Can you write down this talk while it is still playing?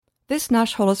This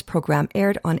Nash Holos program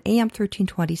aired on AM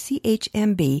 1320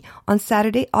 CHMB on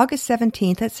Saturday, August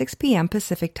 17th at 6 p.m.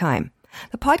 Pacific Time.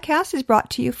 The podcast is brought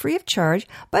to you free of charge,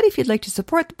 but if you'd like to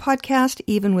support the podcast,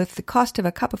 even with the cost of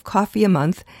a cup of coffee a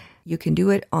month, you can do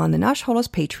it on the Nash Holos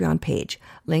Patreon page.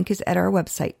 Link is at our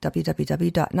website,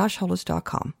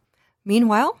 www.nashholos.com.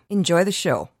 Meanwhile, enjoy the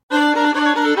show.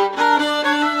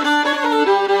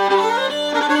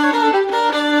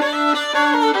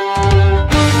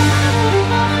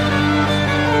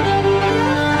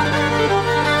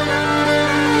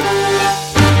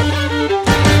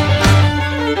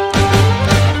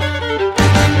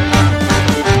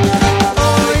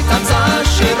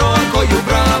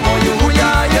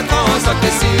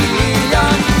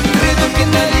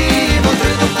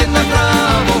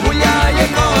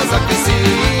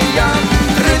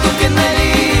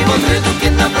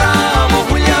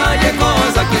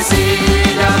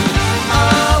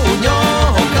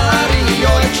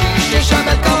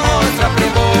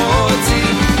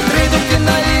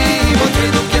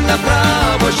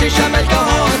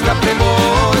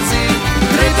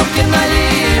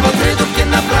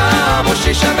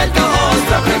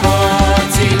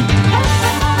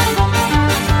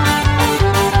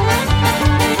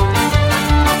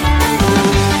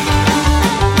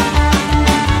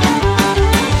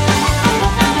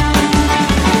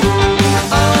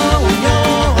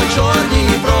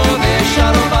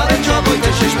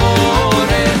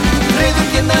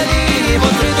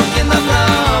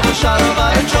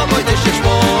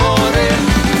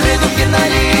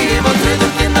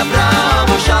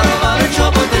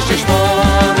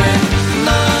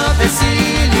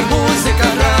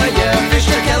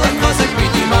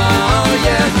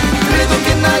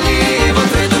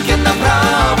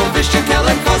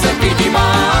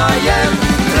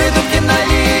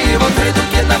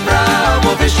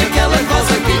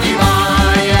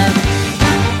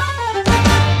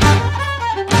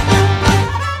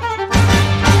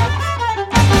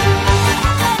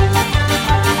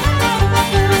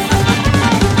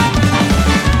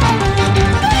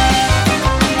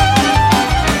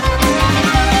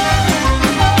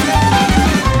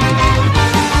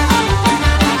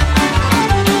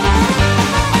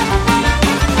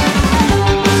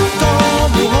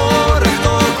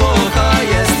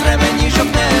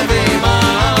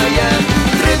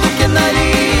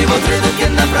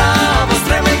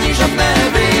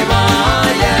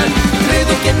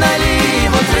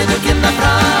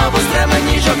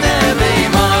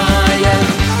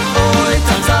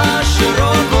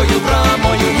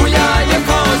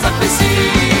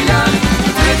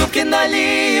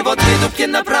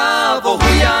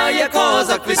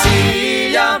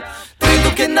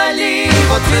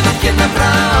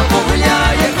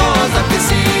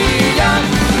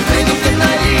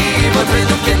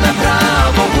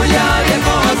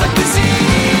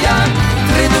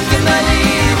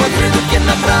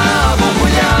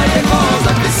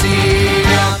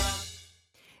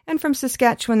 From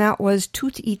Saskatchewan, that was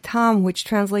Tout I Tam, which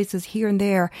translates as here and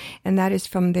there, and that is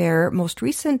from their most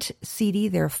recent CD,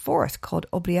 their fourth, called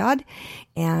Obriad,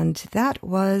 and that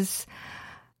was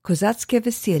Kozackie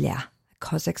Wesілля,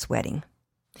 Cossack's Wedding.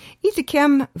 І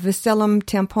таким веселим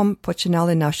темпом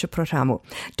починали нашу програму.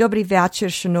 Добрий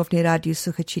вечір, шановні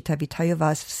радіослухачі, та вітаю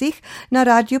вас всіх на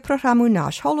радіопрограму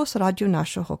 «Наш голос», радіо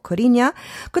нашого коріння,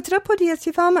 котра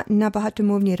подається вам на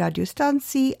багатомовній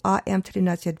радіостанції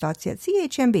AM1320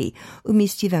 CHMB у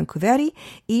місті Ванкувері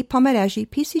і по мережі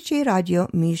PCJ Радіо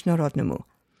Міжнародному.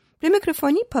 При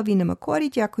мікрофоні Павліна Макорі,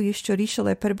 дякую, що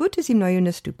рішили перебути зі мною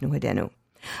наступну годину.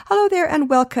 Hello there and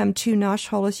welcome to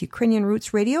Nash Holos Ukrainian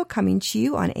Roots Radio, coming to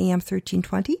you on AM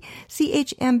 1320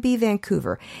 CHMB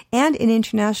Vancouver and in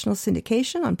international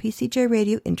syndication on PCJ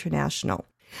Radio International.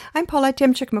 I'm Paula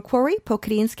Demchik-Macquarie,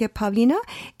 po-Ukrainske Pavlina,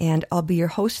 and I'll be your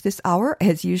host this hour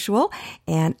as usual,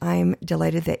 and I'm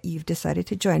delighted that you've decided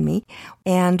to join me.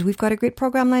 And we've got a great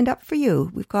program lined up for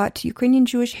you. We've got Ukrainian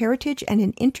Jewish heritage and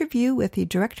an interview with the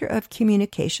Director of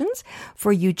Communications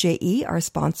for UJE, our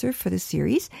sponsor for the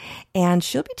series, and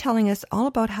she'll be telling us all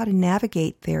about how to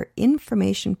navigate their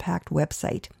information-packed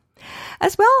website.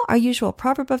 As well, our usual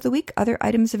proverb of the week, other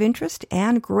items of interest,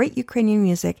 and great Ukrainian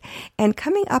music. And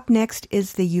coming up next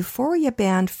is the Euphoria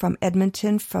Band from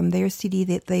Edmonton from their CD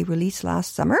that they released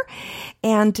last summer.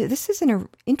 And this is an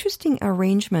interesting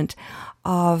arrangement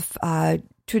of a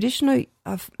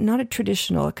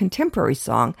contemporary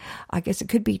song. I guess it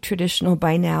could be traditional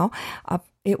by now.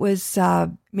 It was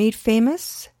made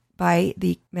famous by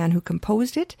the man who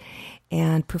composed it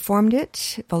and performed it,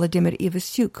 Volodymyr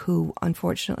Ivasyuk, who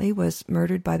unfortunately was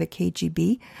murdered by the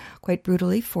KGB quite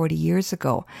brutally 40 years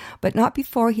ago, but not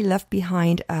before he left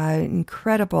behind an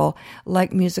incredible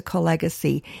musical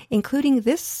legacy, including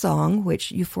this song,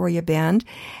 which Euphoria Band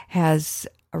has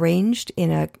arranged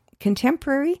in a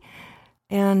contemporary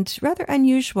and rather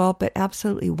unusual but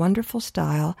absolutely wonderful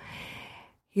style.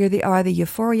 Here they are, the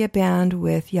Euphoria Band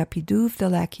with Ja pidu w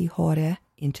dalekie góry,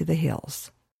 Into the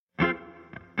Hills.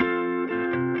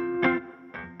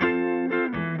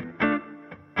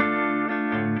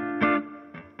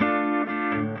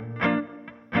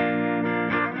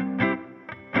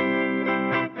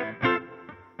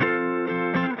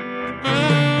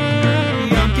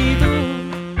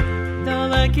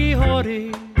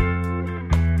 Гори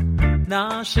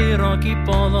на широкі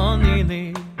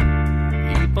полонини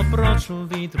і попрошу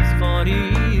вітру з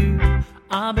ворів,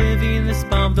 аби він не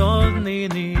спав до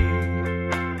днини.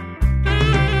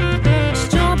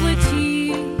 Щоб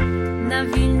летів на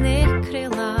вільних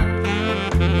крилах,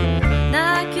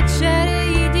 на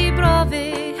кичері і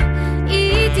діброви,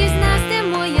 і дізнасти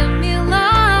моя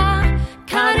мила,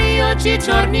 карі очі,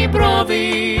 чорні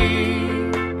брови.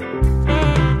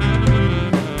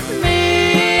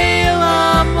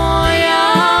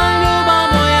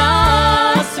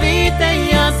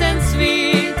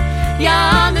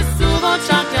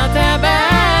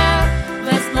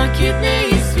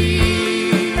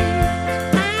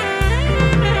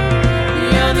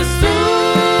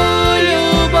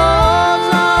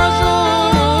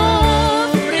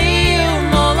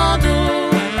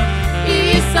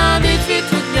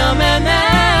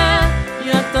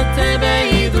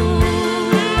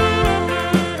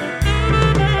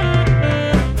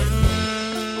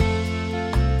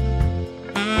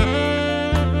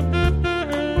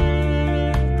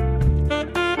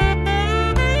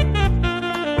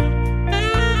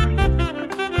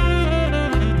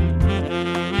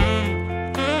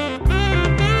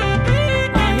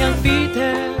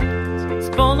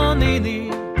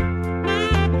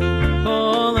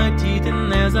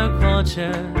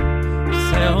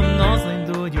 Все одно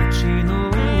знайду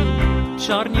дівчину,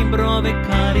 чорні брови,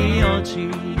 карі очі.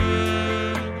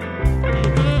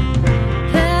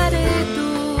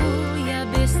 Перейду я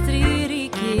бистрі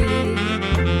ріки,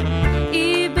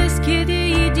 і Бескиди,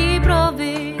 і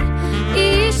діброви,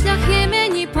 і шляхи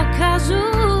мені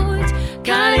покажуть,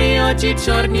 карі очі,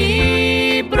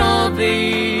 чорні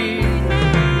брови.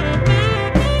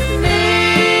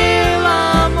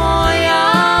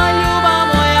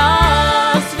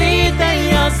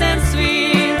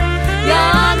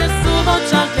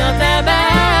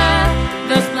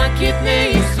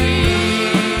 Блакитний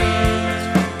світ.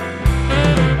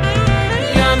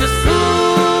 Я несу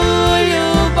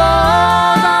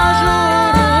любов на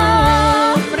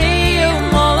журу, мрію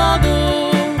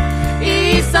молоду,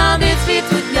 і садить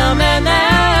світу для мене,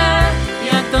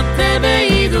 як до тебе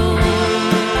йду.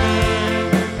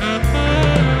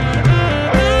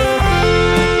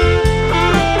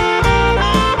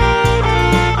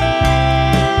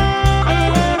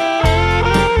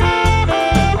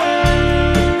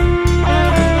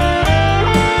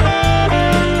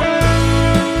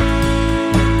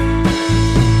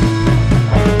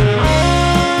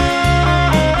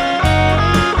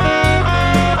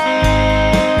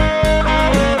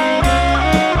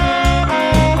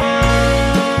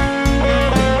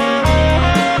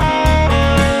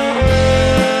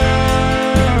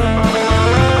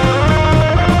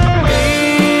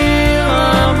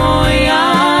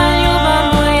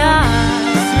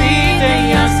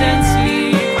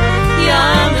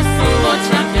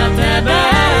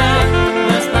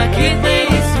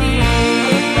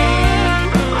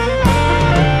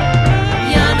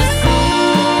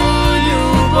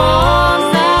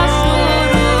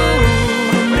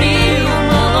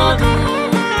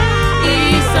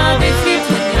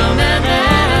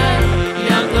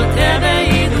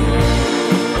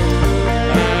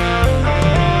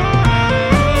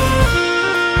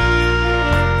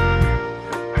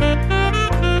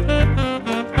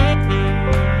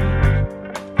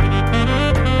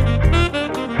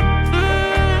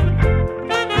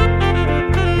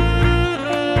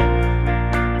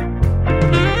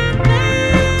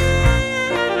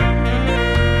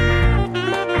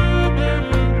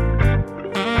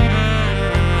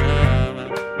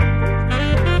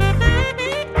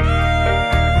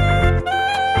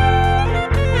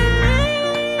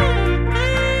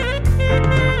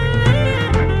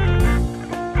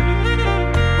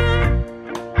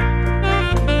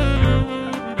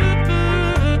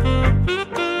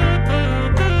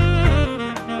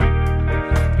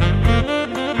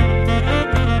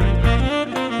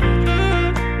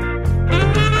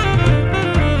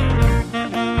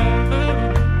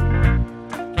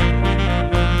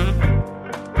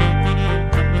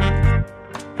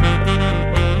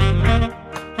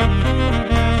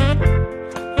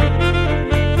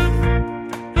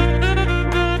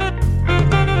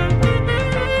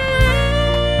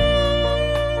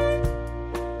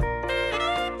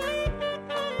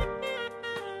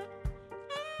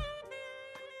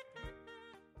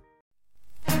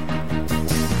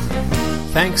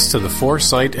 Thanks to the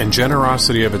foresight and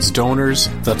generosity of its donors,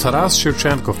 the Taras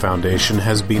Shevchenko Foundation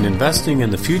has been investing in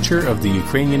the future of the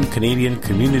Ukrainian-Canadian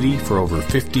community for over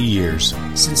 50 years.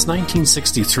 Since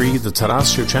 1963, the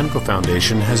Taras Shevchenko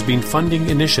Foundation has been funding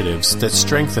initiatives that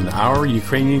strengthen our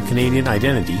Ukrainian-Canadian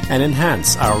identity and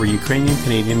enhance our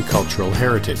Ukrainian-Canadian cultural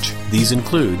heritage. These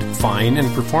include fine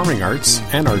and performing arts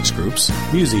and arts groups,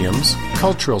 museums,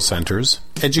 cultural centers,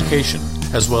 education,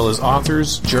 as well as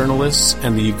authors, journalists,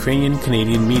 and the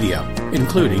Ukrainian-Canadian media,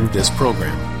 including this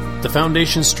program. The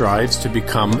foundation strives to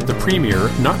become the premier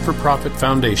not-for-profit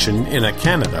foundation in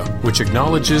Canada which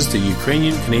acknowledges the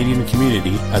Ukrainian-Canadian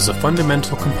community as a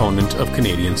fundamental component of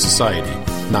Canadian society.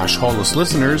 Nash Holos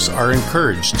listeners are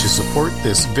encouraged to support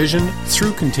this vision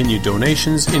through continued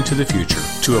donations into the future.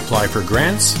 To apply for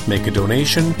grants, make a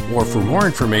donation, or for more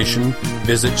information,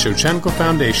 visit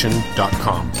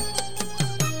shevchenkofoundation.com.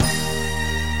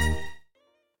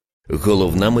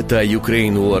 Головна мета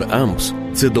Ukraine War Amps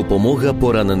 – це допомога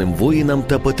пораненим воїнам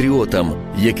та патріотам,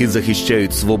 які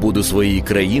захищають свободу своєї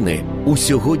країни у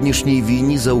сьогоднішній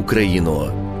війні за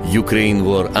Україну. Ukraine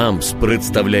War Amps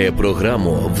представляє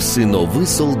програму «Всинови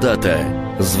солдата».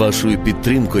 З вашою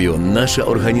підтримкою наша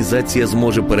організація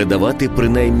зможе передавати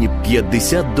принаймні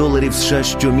 $50 США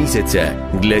щомісяця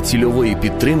для цільової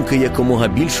підтримки якомога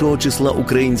більшого числа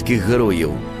українських героїв.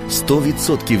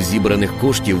 100% зібраних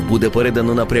коштів буде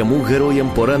передано напряму героям,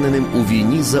 пораненим у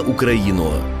війні за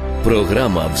Україну.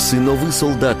 Програма «Всинови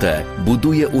солдата»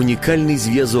 будує унікальний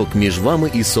зв'язок між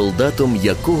вами і солдатом,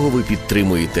 якого ви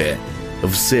підтримуєте.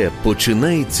 Все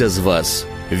починається з вас.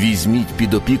 Візьміть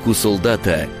під опіку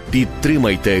солдата,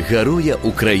 підтримайте героя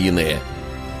України.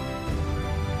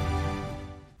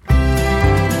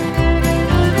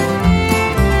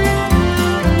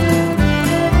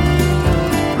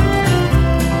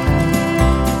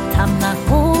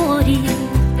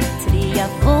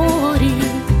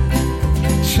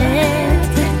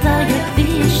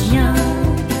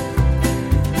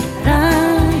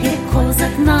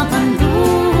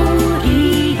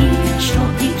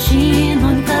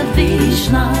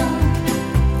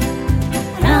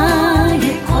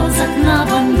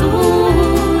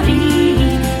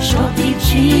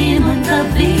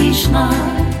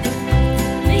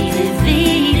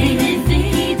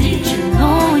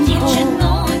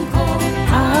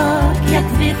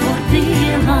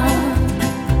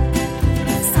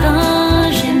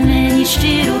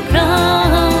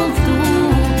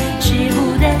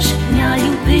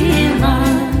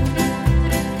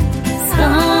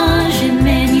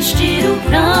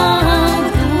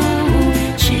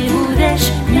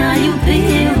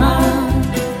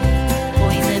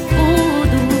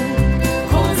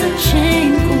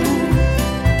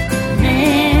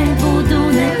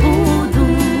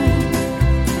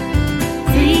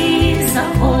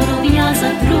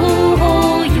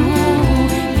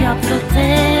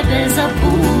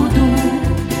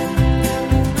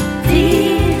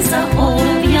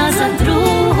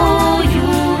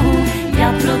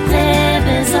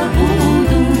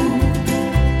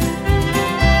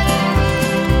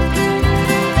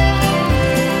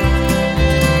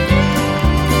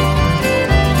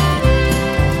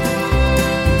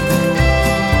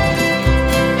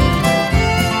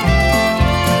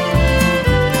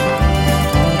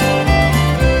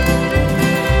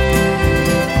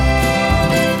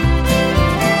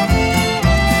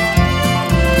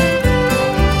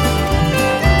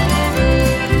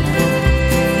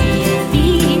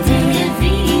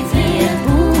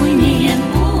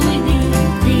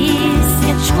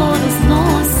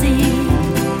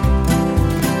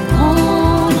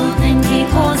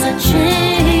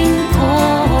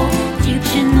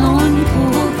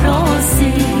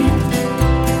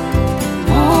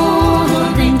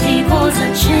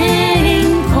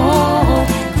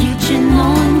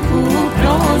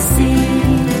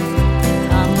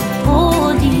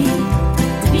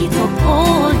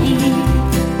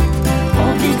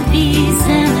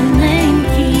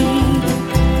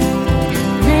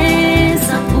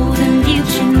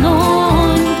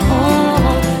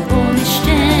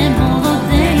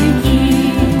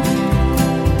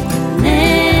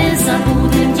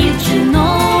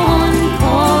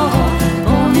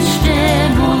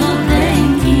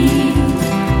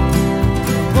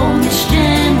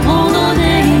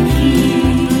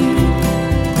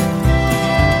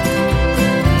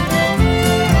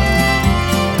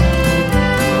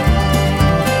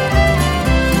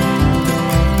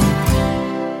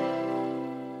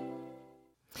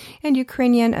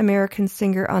 Ukrainian-American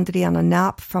singer Andriana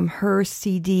Knapp from her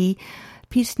CD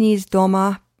Pisni z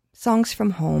Doma, Songs from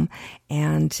Home,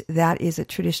 and that is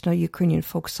a traditional Ukrainian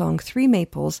folk song, Three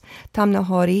Maples, Tam na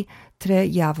Hori, Tre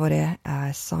Yavore,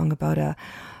 a song about a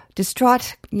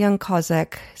distraught young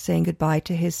Cossack saying goodbye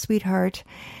to his sweetheart,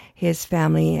 his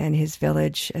family, and his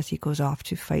village as he goes off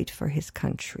to fight for his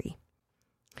country.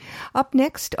 Up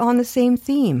next, on the same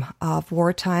theme of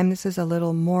wartime, this is a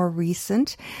little more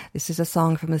recent. This is a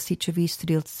song from the Sitchovi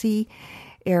Streltsi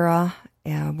era,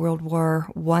 World War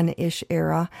I-ish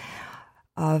era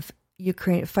of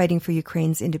Ukraine fighting for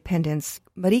Ukraine's independence.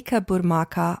 Marika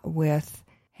Burmaka with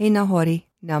Hey na Hori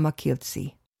na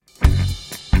Makivtsi.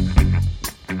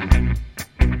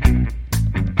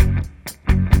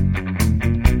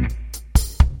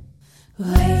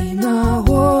 Гей, на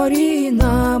горі,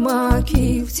 на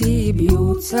маківці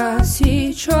б'ються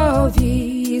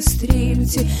січові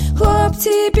стрільці.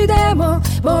 Хлопці, підемо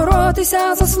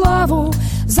боротися за славу,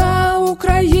 за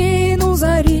Україну,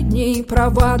 за рідні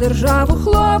права державу.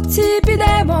 Хлопці,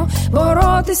 підемо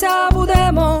боротися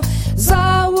будемо,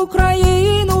 за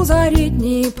Україну, за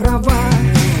рідні права.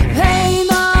 Гей,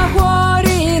 на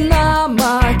горі, на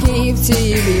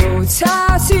маківці б'ються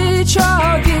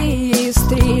січові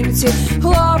стрільці.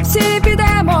 Хлопці,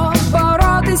 підемо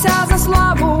боротися за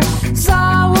славу,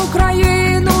 за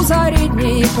Україну, за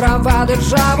рідні права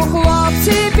державу.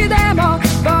 Хлопці, підемо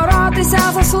боротися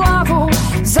за славу,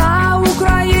 за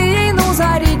Україну,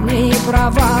 за рідні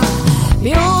права.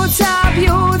 Б'ються,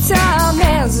 б'ються,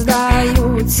 не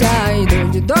здаються,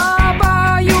 йдуть до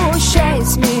бою, ще й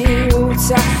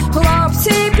сміються.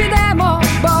 Хлопці, підемо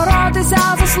боротися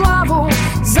за славу,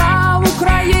 за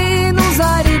Україну,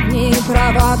 за рідні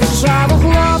права державу.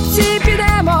 Хлопці,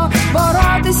 підемо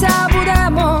боротися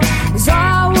будемо,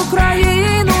 за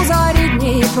Україну, за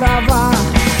рідні права.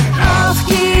 А в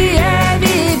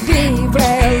Києві бій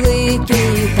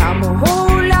великий, там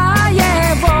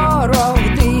гуляє ворог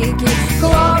дикий.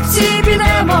 Хлопці,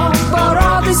 підемо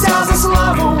боротися за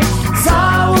славу,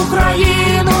 за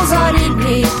Україну, за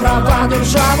рідні права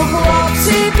державу.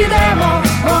 Хлопці, підемо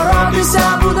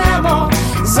боротися будемо,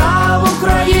 за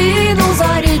Україну,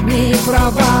 за рідні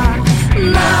права.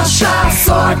 Наша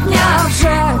сотня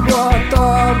вже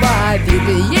готова,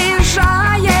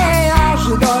 від'їжджає аж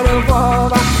до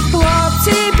Львова.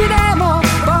 Хлопці, підемо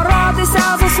боротися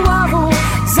за славу,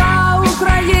 за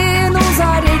Україну,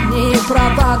 за рідні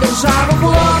права державу.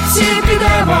 Хлопці,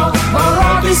 підемо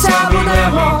боротися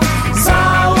будемо,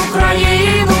 за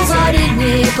Україну, за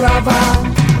рідні права.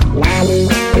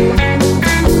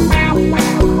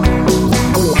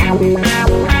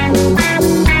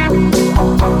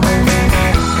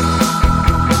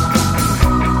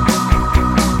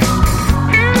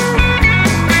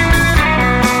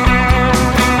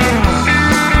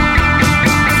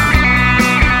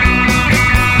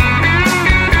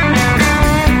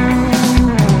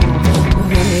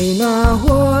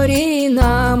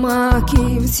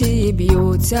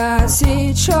 Б'ються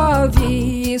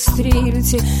січові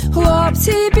стрільці.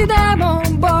 Хлопці, підемо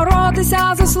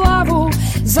боротися за славу,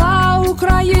 за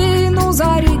Україну,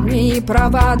 за рідні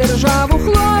права державу.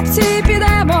 Хлопці,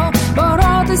 підемо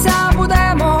боротися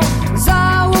будемо,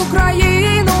 за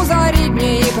Україну, за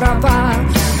рідні права.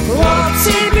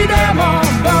 Хлопці, підемо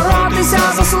боротися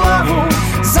за славу,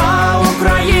 за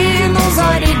Україну,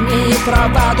 за рідні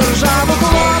права державу.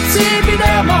 Хлопці,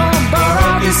 підемо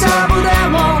боротися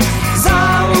будемо,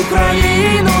 за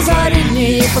Україну, за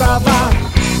рідні права.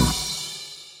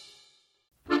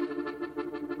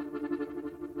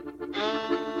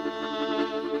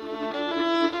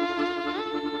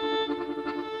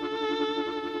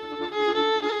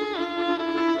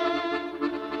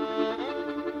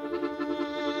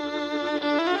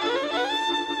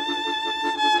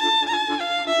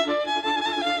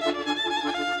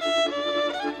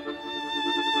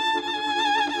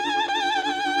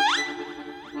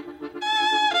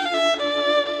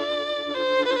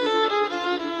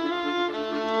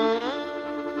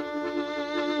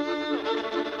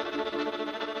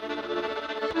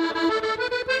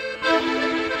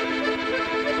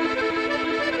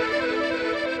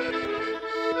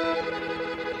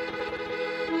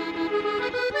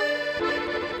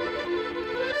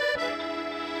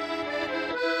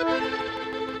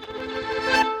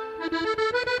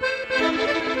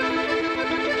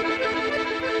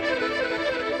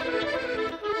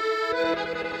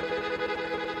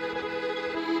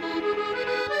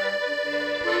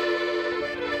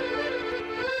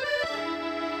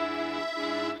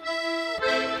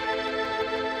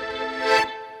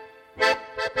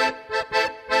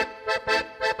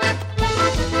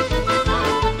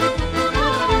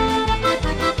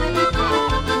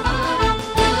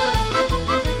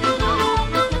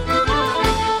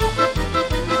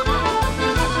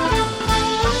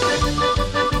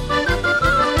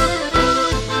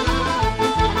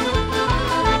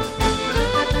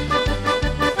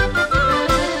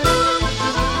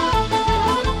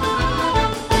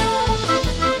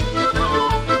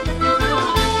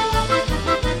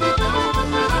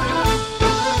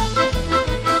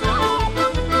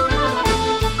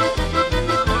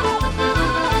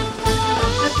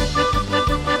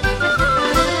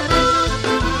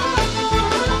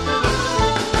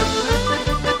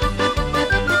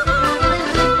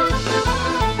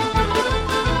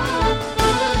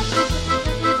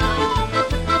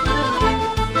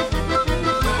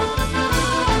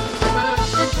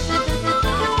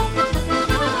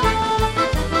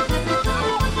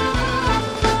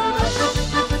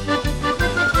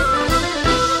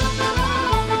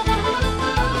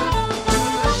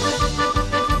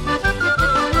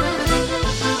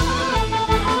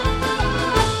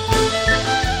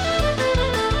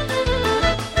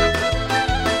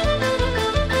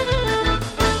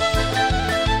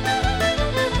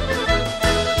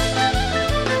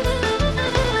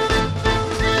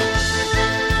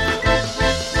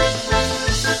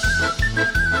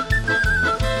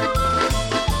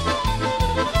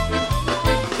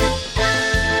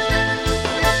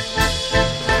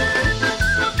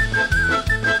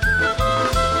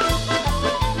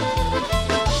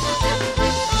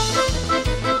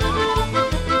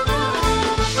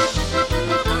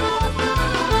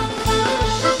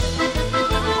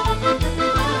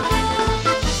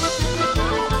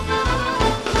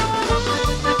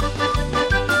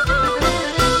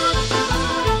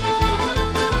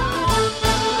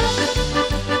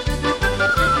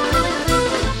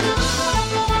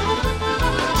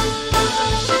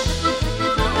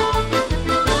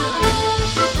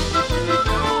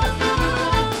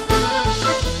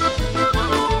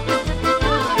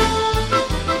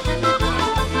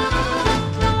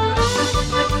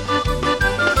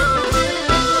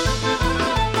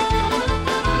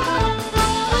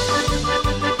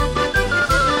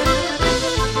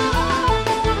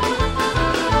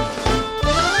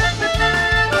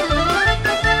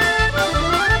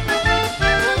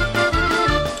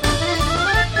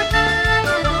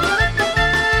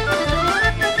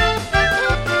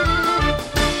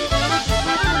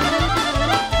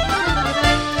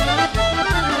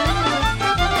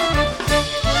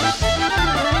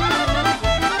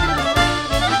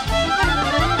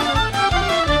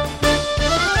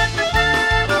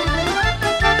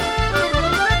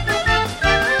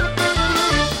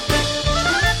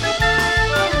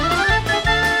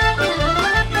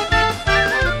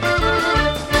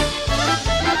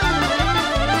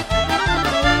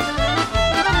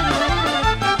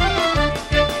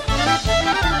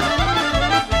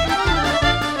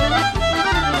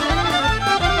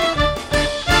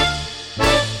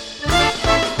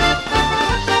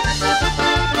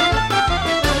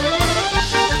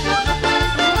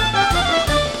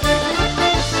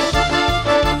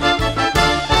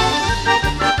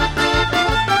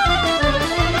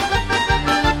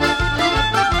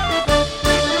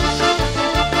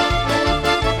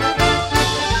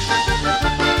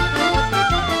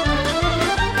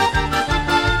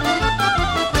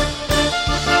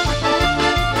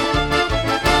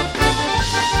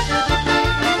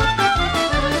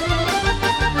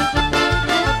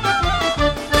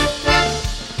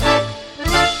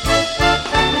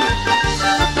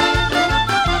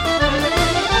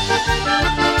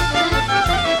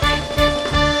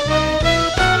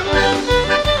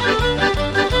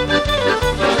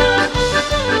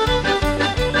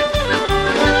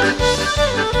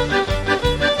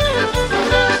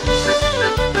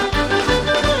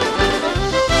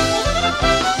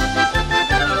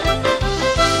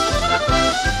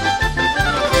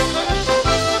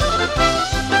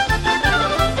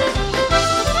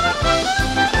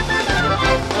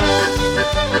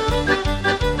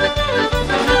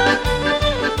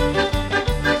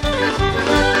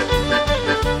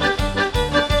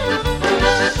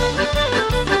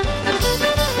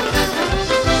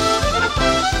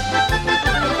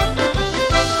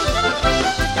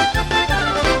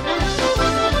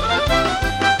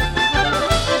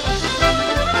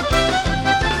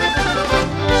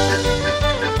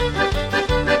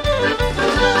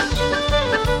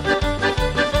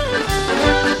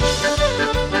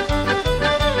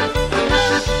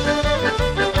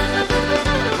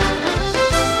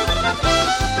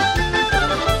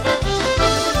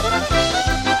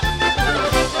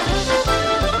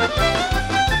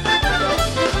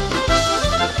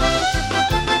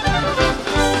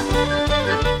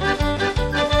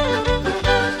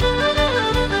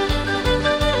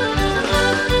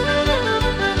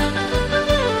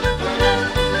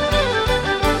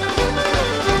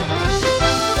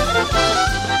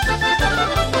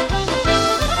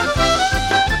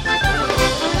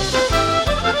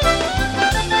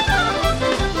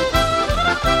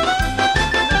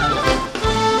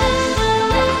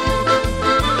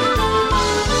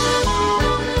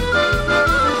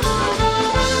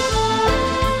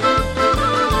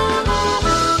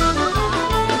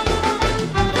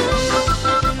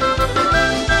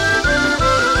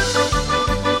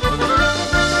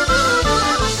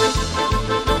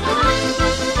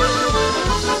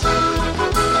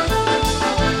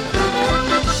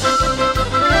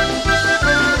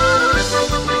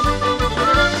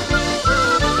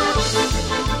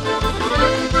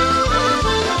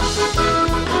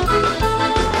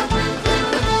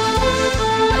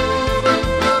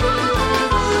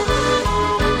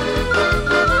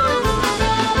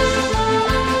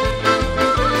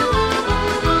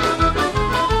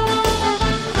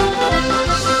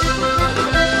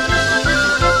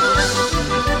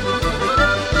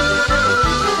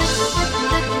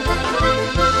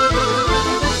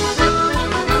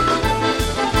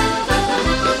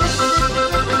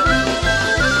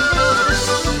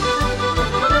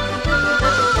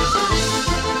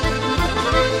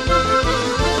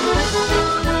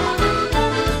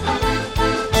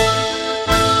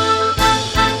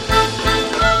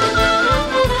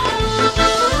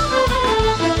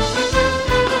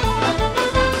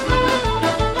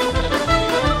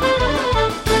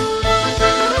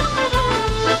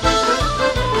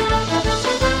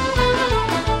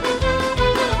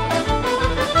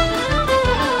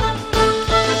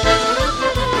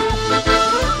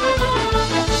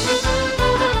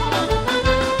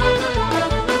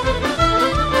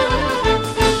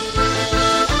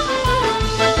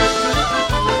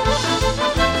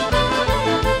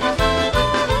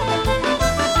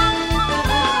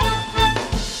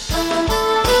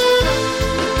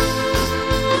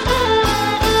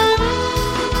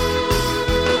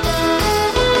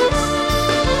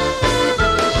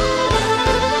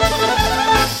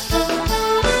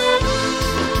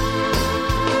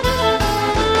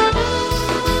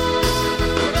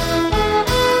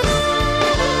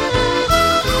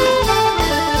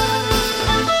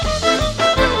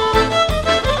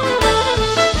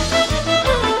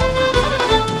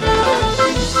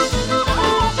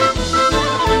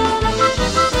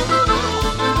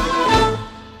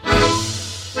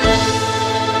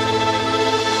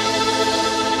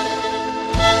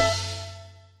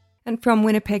 And from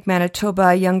Winnipeg, Manitoba,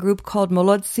 a young group called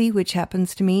Molodsi, which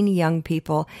happens to mean young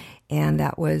people, and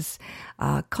that was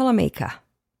Kolomeka.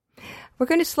 We're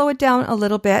going to slow it down a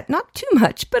little bit, not too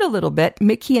much, but a little bit.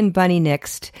 Mickey and Bunny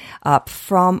next up,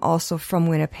 also from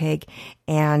Winnipeg,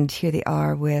 and here they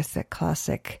are with the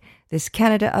classic, This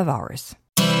Canada of Ours.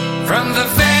 From the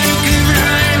Vancouver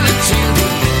Highlands to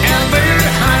the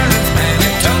Alberta Highlands,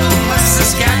 Manitoba,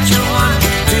 Saskatchewan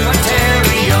to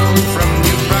Ontario, from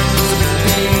New Brunswick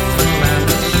to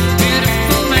Newfoundland,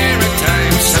 beautiful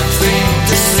maritime, something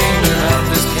to sing of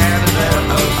this Canada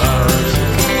of ours.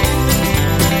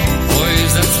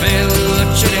 Boys, that's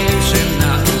Village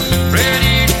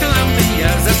British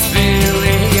Columbia, that's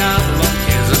Philly,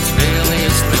 Albuquerque, that's Philly,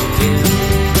 it's Littleton.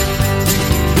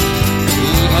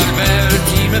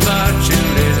 Team about you,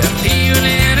 let a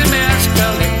pioneer and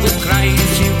mascot, let will cry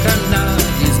if you cannot,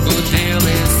 these good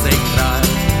dailies they cry.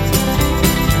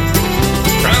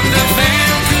 From the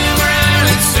Vancouver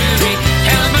Islands to the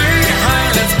Alberta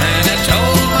Highlands,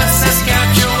 Manitoba,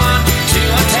 Saskatchewan to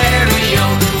Ontario,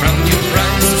 from New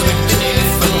Brunswick to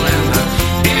Newfoundland,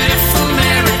 beautiful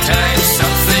maritime,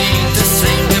 something to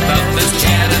sing about this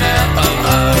Canada of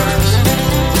ours.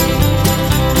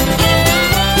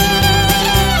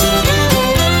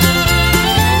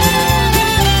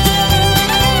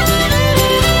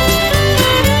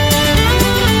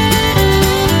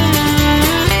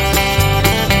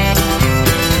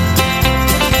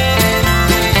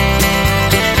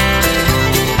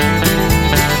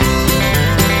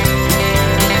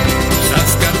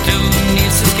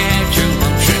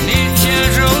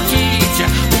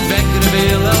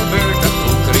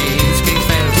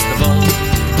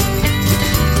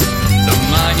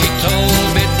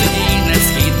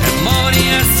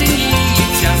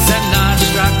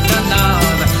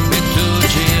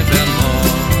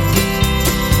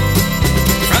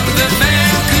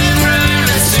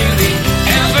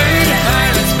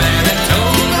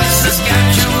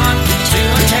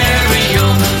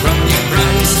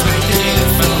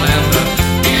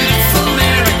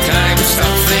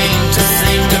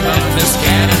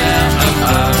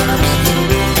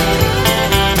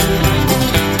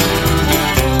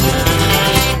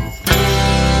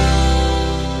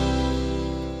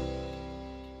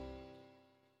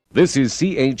 This is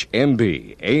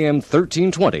CHMB, AM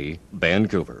 1320,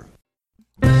 Vancouver.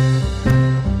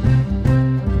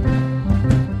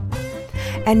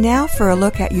 And now for a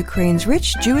look at Ukraine's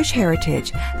rich Jewish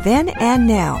heritage, then and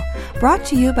now, brought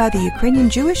to you by the Ukrainian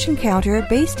Jewish Encounter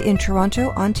based in Toronto,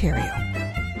 Ontario.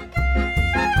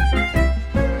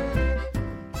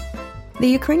 The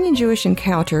Ukrainian Jewish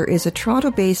Encounter is a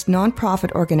Toronto-based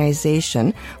nonprofit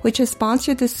organization which has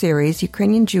sponsored the series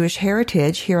Ukrainian Jewish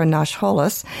Heritage here on Nash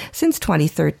Holos since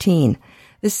 2013.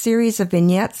 This series of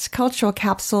vignettes, cultural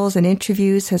capsules, and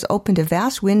interviews has opened a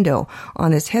vast window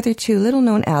on this hitherto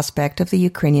little-known aspect of the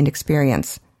Ukrainian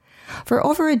experience. For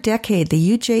over a decade,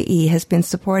 the UJE has been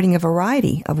supporting a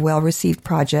variety of well-received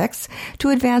projects to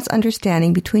advance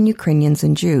understanding between Ukrainians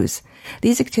and Jews.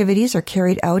 These activities are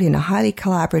carried out in a highly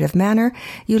collaborative manner,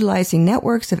 utilizing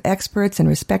networks of experts and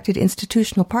respected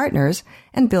institutional partners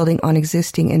and building on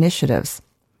existing initiatives.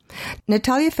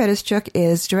 Natalia Fedoschuk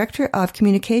is Director of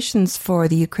Communications for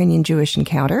the Ukrainian Jewish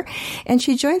Encounter, and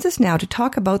she joins us now to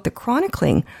talk about the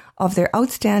chronicling of their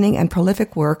outstanding and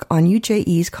prolific work on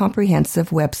UJE's comprehensive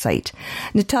website.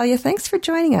 Natalia, thanks for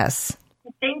joining us.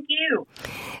 Thank you.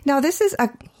 Now, this is a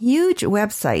huge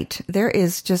website. There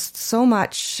is just so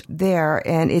much there,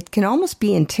 and it can almost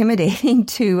be intimidating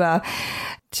to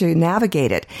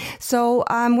navigate it. So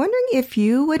I'm wondering if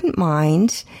you wouldn't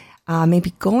mind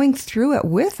maybe going through it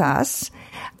with us.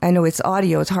 I know it's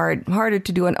audio. It's harder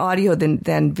to do an audio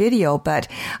than video, but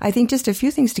I think just a few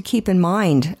things to keep in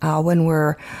mind when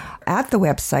we're at the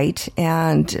website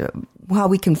and how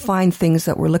we can find things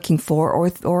that we're looking for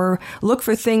or look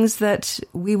for things that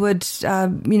we would,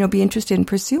 be interested in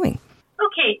pursuing.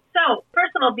 Okay, so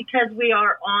first of all, because we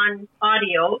are on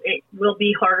audio, it will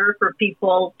be harder for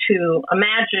people to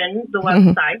imagine the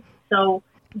website. So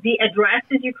the address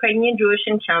is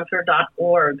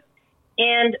ukrainianjewishencounter.org.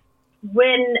 And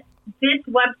when this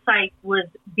website was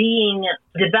being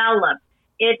developed,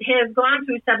 it has gone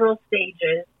through several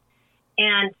stages.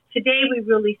 And today we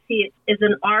really see it as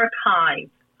an archive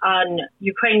on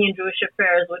Ukrainian Jewish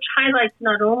affairs, which highlights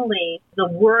not only the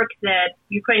work that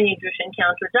Ukrainian Jewish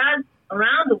Encounter does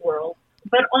around the world,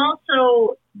 but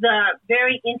also the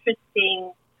very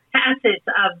interesting facets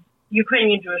of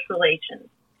Ukrainian Jewish relations.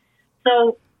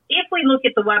 So if we look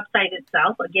at the website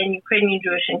itself, again,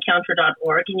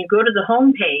 ukrainianjewishencounter.org, and you go to the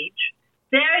home page,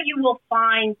 there you will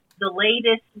find the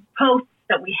latest posts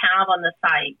that we have on the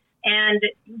site. And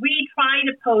we try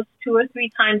to post 2 or 3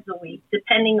 times a week,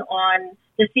 depending on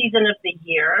the season of the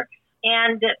year.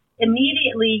 And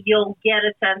immediately you'll get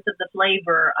a sense of the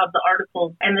flavor of the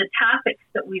articles and the topics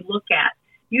that we look at.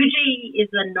 UJE is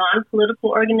a non-political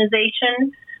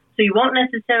organization, so you won't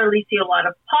necessarily see a lot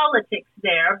of politics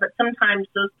there, but sometimes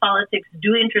those politics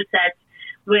do intersect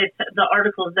with the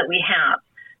articles that we have.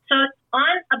 So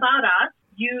on About Us,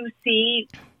 you see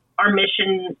our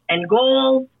mission and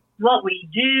goals, what we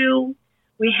do.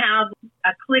 We have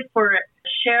a clip for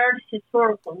shared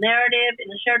historical narrative, and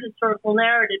the shared historical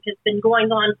narrative has been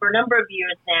going on for a number of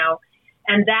years now.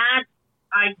 And that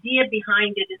idea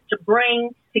behind it is to bring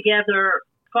together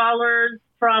scholars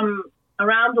from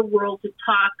around the world to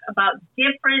talk about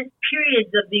different periods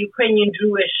of the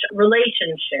Ukrainian-Jewish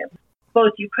relationship.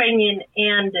 Both Ukrainian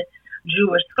and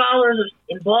Jewish scholars are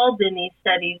involved in these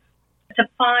studies to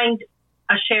find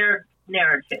a shared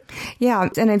narrative. Yeah,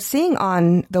 and I'm seeing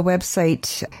on the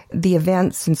website the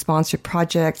events and sponsored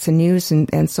projects and news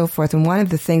and so forth. And one of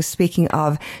the things, speaking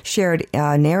of shared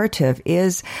narrative,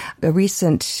 is a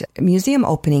recent museum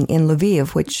opening in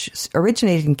Lviv, which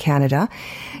originated in Canada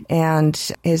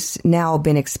and has now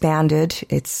been expanded.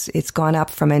 It's gone up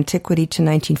from antiquity to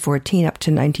 1914 up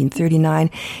to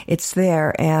 1939. It's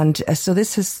there, and so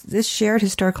this shared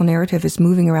historical narrative is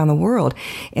moving around the world,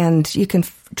 and you can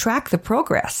track the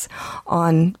progress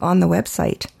on the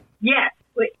website. Yes.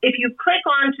 If you click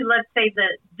on to, let's say, the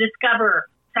Discover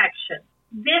section,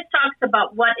 this talks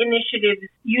about what initiatives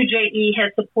UJE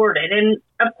has supported. And,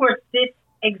 of course, this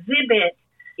exhibit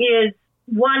is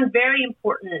one very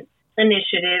important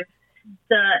initiative.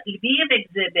 The Lviv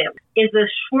exhibit is a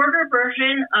shorter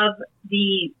version of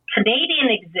the Canadian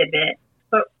exhibit,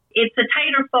 but it's a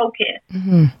tighter focus.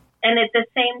 Mm-hmm. And at the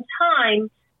same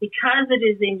time, because it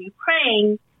is in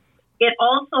Ukraine, it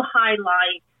also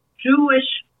highlights Jewish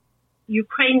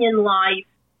Ukrainian life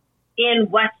in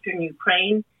Western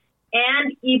Ukraine,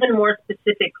 and even more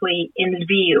specifically in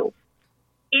Lviv.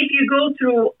 If you go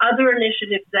through other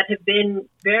initiatives that have been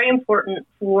very important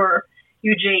for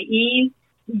UJE,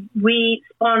 we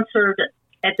sponsored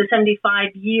at the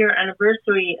 75-year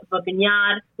anniversary of Babyn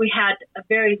Yar, we had a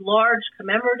very large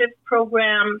commemorative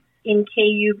program in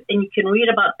Kyiv, and you can read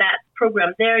about that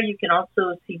program there. You can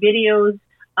also see videos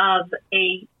of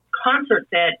a concert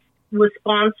that was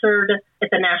sponsored at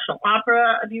the National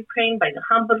Opera of Ukraine by the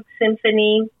Hamburg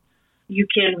Symphony. You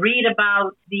can read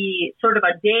about the sort of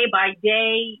a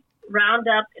day-by-day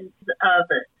roundup of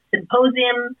a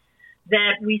symposium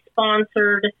that we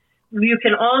sponsored. You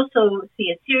can also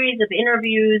see a series of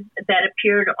interviews that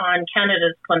appeared on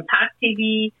Canada's Contact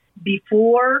TV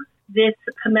before this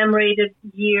commemorative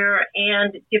year,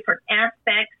 and different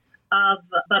aspects of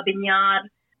Babyn Yar.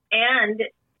 And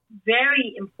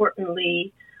very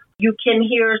importantly, you can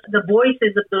hear the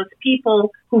voices of those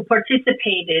people who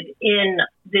participated in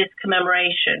this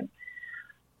commemoration.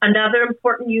 Another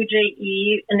important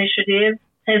UJE initiative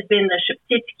has been the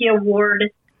Sheptytsky Award,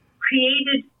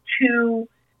 created to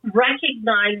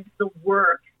recognize the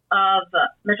work of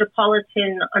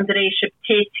Metropolitan Andrei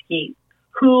Sheptytsky,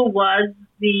 who was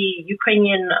the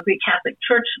Ukrainian Greek Catholic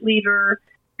Church leader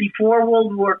before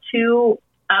World War II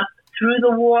up through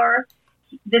the war.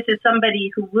 This is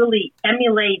somebody who really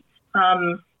emulates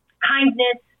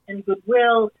kindness and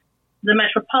goodwill. The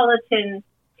Metropolitan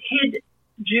hid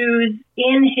Jews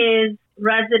in his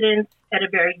residence at a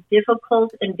very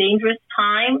difficult and dangerous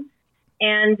time,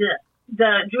 and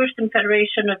the Jewish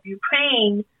Confederation of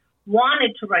Ukraine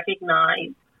wanted to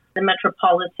recognize the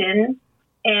Metropolitan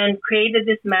and created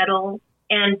this medal.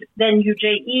 And then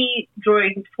UJE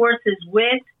joined forces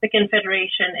with the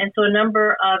Confederation, and so a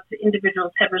number of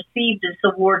individuals have received this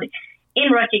award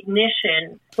in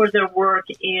recognition for their work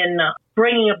in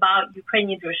bringing about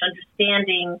Ukrainian Jewish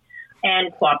understanding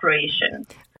and cooperation.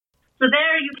 So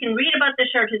there you can read about the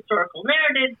shared historical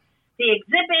narrative, the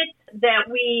exhibits that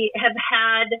we have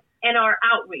had, and our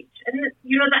outreach. And,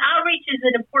 the outreach is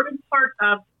an important part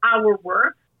of our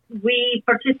work. We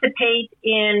participate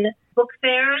in book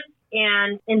fairs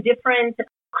and in different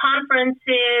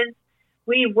conferences.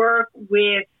 We work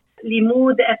with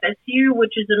Limud FSU,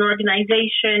 which is an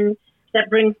organization that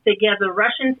brings together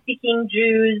Russian-speaking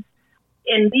Jews.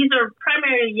 And these are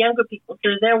primarily younger people, so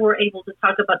there we're able to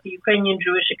talk about the Ukrainian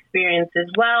Jewish experience as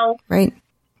well. Right.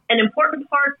 An important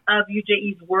part of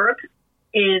UJE's work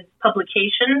is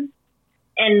publications,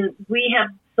 and we have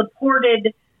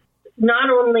supported not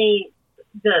only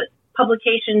the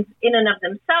publications in and of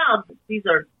themselves. These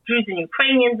are Jews and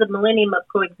Ukrainians, A Millennium of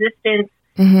Coexistence,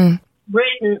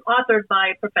 written, authored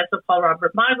by Professor Paul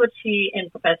Robert Margucci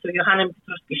and Professor Yohanan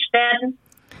Petruski-Stern.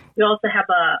 We also have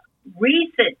a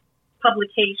recent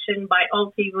publication by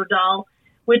Alti Rudal,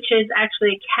 which is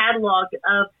actually a catalog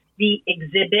of the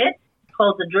exhibit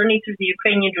called The Journey Through the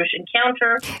Ukrainian Jewish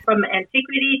Encounter from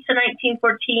Antiquity to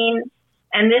 1914.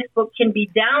 And this book can be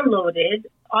downloaded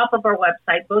off of our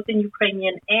website, both in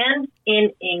Ukrainian and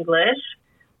in English.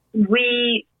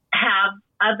 We have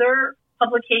other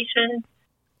publications.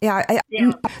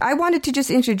 I wanted to just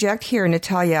interject here,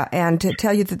 Natalia, and to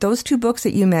tell you that those two books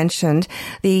that you mentioned,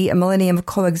 The Millennium of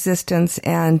Coexistence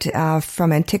and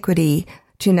From Antiquity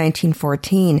to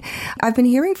 1914. I've been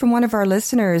hearing from one of our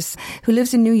listeners who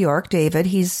lives in New York, David.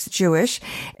 He's Jewish,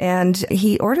 and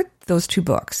he ordered those two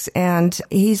books, and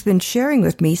he's been sharing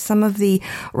with me some of the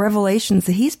revelations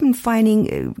that he's been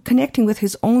finding, connecting with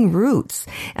his own roots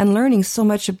and learning so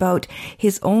much about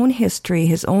his own history,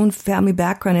 his own family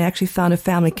background, and actually found a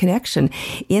family connection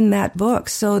in that book.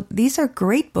 So these are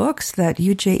great books that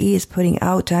UJE is putting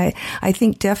out. I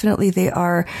think definitely they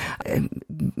are,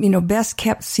 best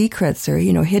kept secrets or,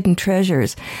 hidden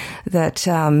treasures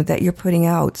that you're putting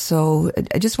out. So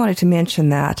I just wanted to mention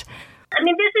that. I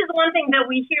mean, this is one thing that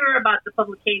we hear about the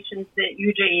publications that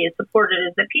UJE has supported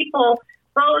is that people,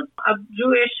 both of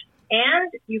Jewish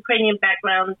and Ukrainian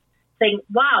backgrounds, saying,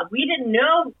 wow, we didn't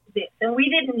know this, and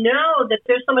we didn't know that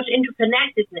there's so much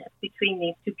interconnectedness between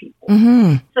these two people.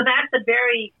 Mm-hmm. So that's a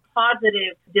very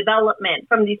positive development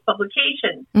from these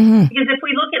publications. Mm-hmm. Because if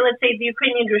we look at, let's say, the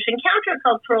Ukrainian Jewish Encounter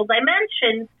Cultural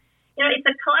Dimensions, it's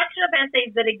a collection of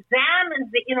essays that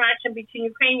examines the interaction between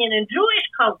Ukrainian and Jewish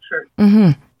cultures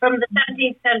from the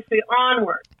 17th century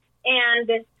onward. And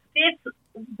this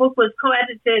book was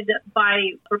co-edited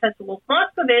by Professor Wolf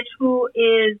Moskovich, who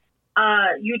is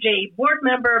a UJE board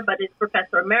member, but is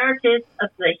Professor Emeritus of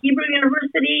the Hebrew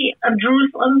University of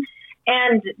Jerusalem,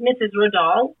 and Mrs.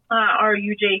 Rudal, our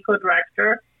UJE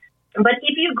co-director. But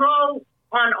if you go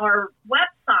on our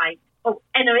website,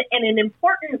 and an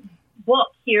important book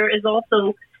here is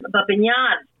also Babyn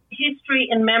Yar, History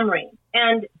and Memory.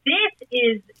 And this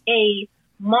is a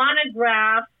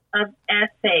monograph of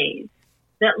essays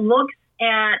that looks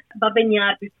at Babyn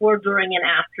Yar before, during, and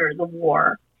after the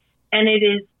war. And it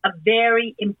is a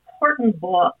very important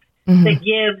book that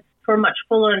gives for a much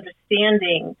fuller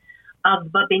understanding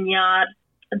of Babyn Yar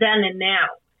then and now.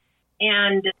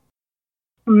 And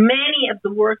many of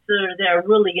the works that are there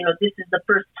really, this is the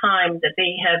first time that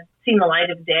they have seen the light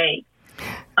of day.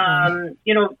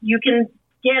 You can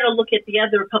get a look at the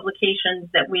other publications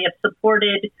that we have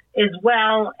supported as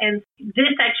well. And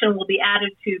this section will be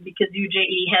added to because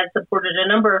UJE has supported a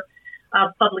number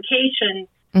of publications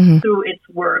through its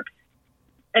work.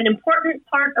 An important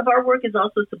part of our work is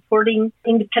also supporting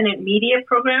independent media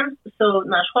programs. So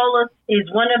Nash Holos is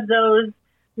one of those.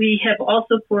 We have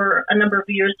also for a number of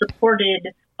years supported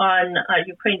on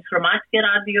Ukraine's Hromadske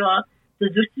Radio, the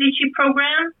Zustrichi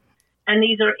program. And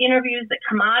these are interviews that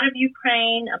come out of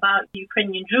Ukraine about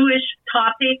Ukrainian Jewish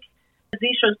topic.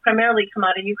 These shows primarily come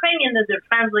out in Ukrainian, as they're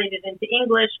translated into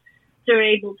English. So you're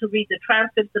able to read the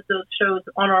transcripts of those shows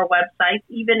on our website.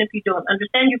 Even if you don't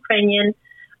understand Ukrainian,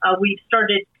 we've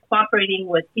started cooperating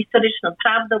with Исторична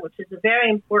Pravda, which is a very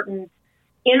important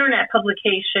internet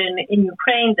publication in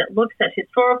Ukraine that looks at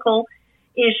historical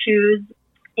issues.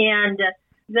 And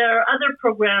there are other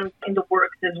programs in the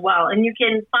works as well. And you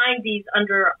can find these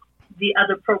under the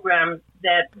other programs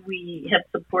that we have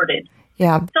supported.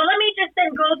 Yeah. So let me just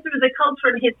then go through the culture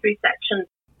and history section.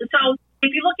 So if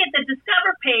you look at the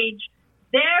Discover page,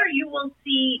 there you will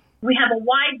see we have a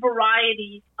wide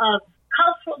variety of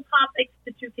cultural topics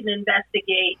that you can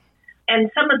investigate.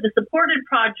 And some of the supported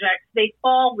projects, they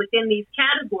fall within these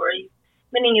categories,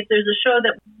 meaning if there's a show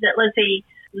that let's say,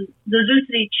 the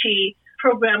Zustrichi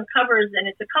program covers and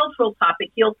it's a cultural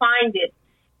topic, you'll find it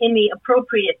in the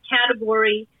appropriate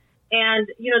category. And,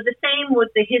 the same with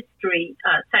the history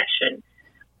section.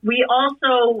 We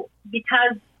also,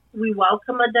 because we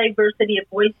welcome a diversity of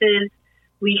voices,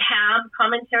 we have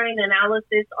commentary and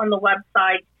analysis on the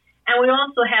website, and we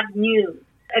also have news.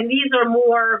 And these are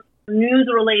more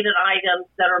news-related items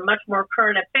that are much more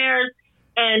current affairs,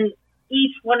 and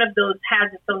each one of those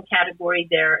has its own category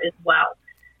there as well.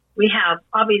 We have,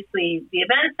 obviously, the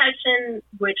event section,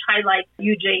 which highlights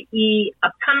UJE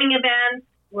upcoming events,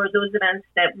 or those events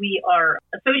that we are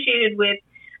associated with,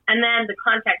 and then the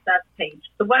Contact Us page.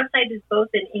 The website is both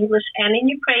in English and in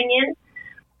Ukrainian,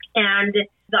 and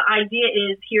the idea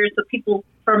is here so people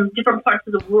from different parts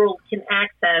of the world can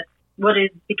access what has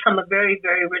become a very,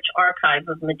 very rich archive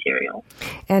of material.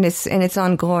 And it's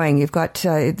ongoing. You've got,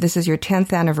 this is your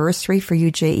 10th anniversary for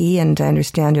UJE, and I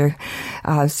understand you're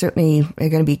certainly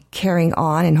going to be carrying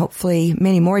on and hopefully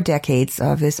many more decades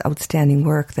of this outstanding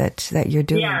work that you're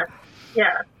doing.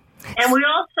 Yeah. And we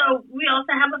also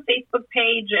have a Facebook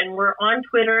page, and we're on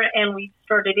Twitter, and we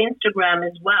started Instagram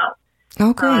as well.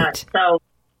 Oh, great. So,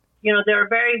 there are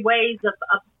various ways of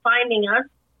finding us,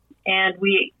 and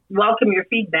we welcome your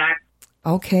feedback.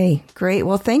 Okay, great.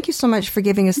 Well, thank you so much for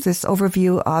giving us this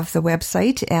overview of the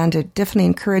website, and definitely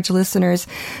encourage listeners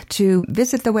to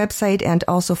visit the website and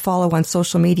also follow on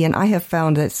social media. And I have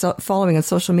found that following on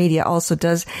social media also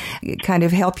does kind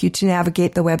of help you to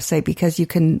navigate the website, because you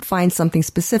can find something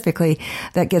specifically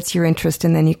that gets your interest,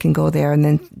 and then you can go there and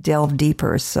then delve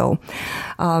deeper. So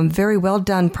very well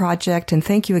done project, and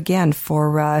thank you again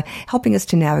for helping us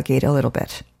to navigate a little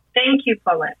bit. Thank you,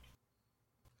 Paulette.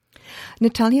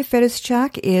 Natalia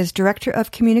Fereschak is Director of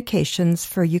Communications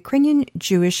for Ukrainian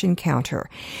Jewish Encounter.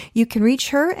 You can reach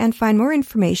her and find more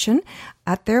information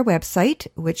at their website,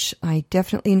 which I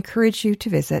definitely encourage you to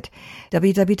visit,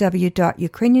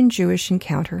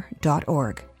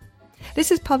 www.ukrainianjewishencounter.org.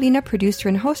 This is Paulina, producer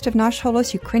and host of Nash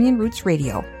Holos Ukrainian Roots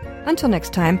Radio. Until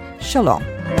next time, shalom.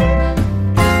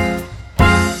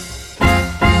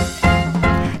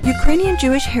 Ukrainian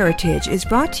Jewish Heritage is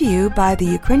brought to you by the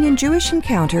Ukrainian Jewish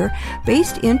Encounter,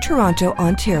 based in Toronto,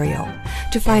 Ontario.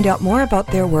 To find out more about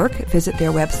their work, visit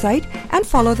their website and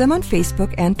follow them on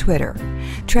Facebook and Twitter.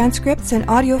 Transcripts and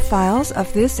audio files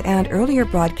of this and earlier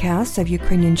broadcasts of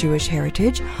Ukrainian Jewish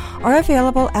Heritage are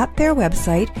available at their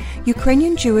website,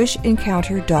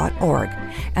 ukrainianjewishencounter.org,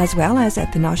 as well as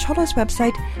at the Nash Holos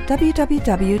website,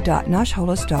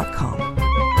 www.nashholos.com.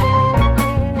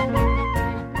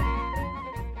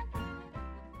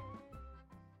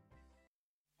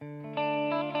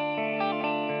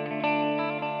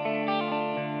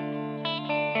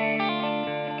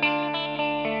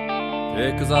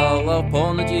 Ти казала в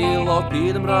понеділок,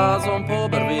 підем разом по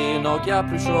барвінок, я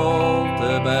прийшов,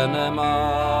 тебе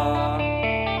нема.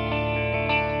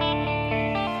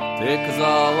 Ти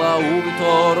казала у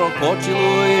вівторок,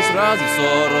 поцілуєш разів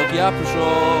 40, я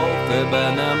прийшов,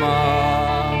 тебе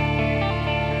нема.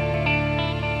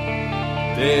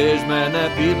 Ти ж мене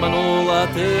підманула,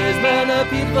 ти ж мене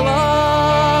підвела,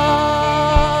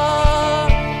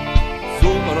 з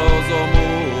уму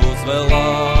розуму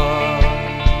звела.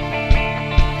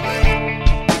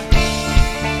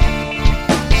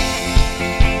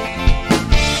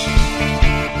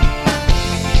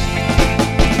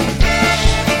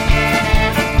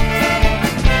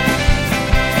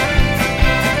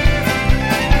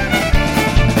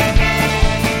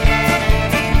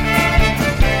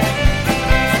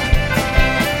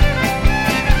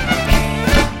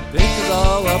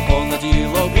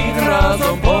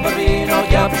 Разом по барвінок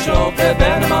я прийшов,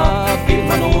 тебе нема,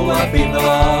 підманула,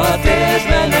 підвела, ти ж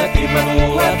мене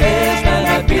підманула, ти ж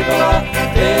мене підвела,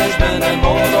 ти ж мене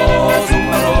молодого з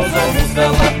ума розуму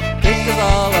звела. Ти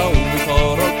казала у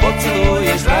вівторок,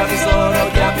 поцілуєш разів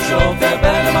 40, я прийшов,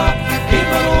 тебе нема,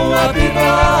 підманула,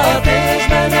 підвела, ти ж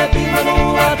мене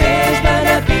підманула, ти ж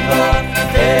мене підвела,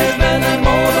 ти ж мене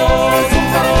молодого з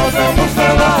ума розуму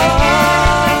звела.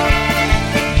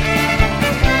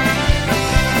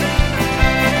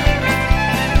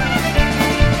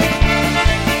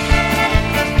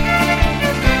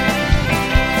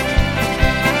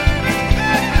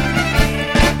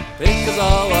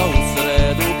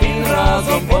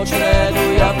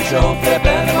 Прийшов,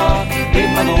 тебе нема,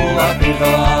 підманула,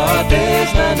 підвела, ти ж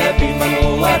мене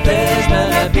підманула, ти ж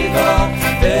мене підвела,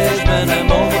 ти ж мене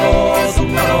молодого з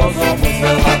ума розуму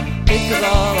звела. Ти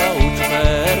казала у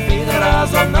четвер, підем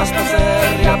разом на спасер,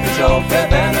 я прийшов,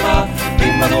 тебе нема,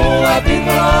 підманула,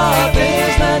 підвела, ти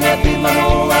ж мене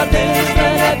підманула, ти ж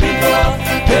мене підвела,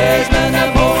 ти ж мене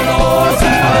молодого з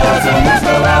ума розуму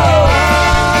звела.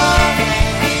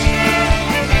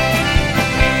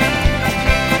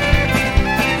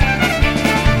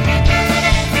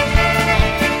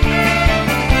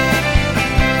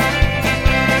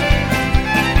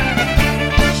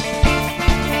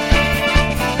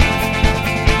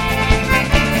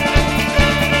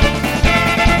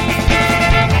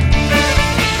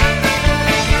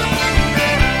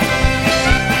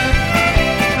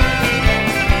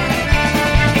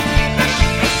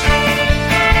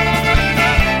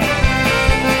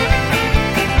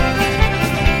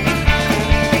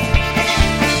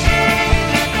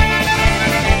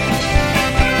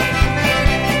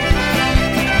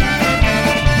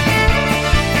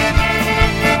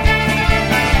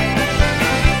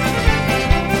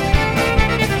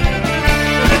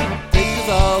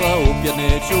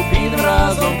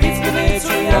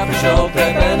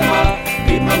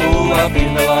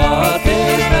 Підвела, ти ж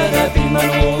мене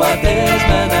підманула, ти ж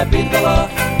мене підвела,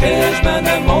 ти ж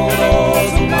мене молодого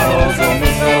з ума розуму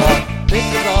звела. Ти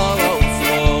казала у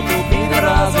суботу, піде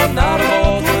разом на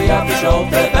роботу, я прийшов,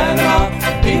 тебе нема,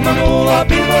 підманула. підманула,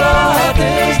 підвела,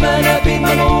 ти ж мене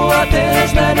підманула, ти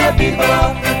ж мене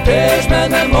підвела, ти ж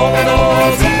мене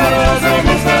молодого з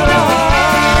морозом звела.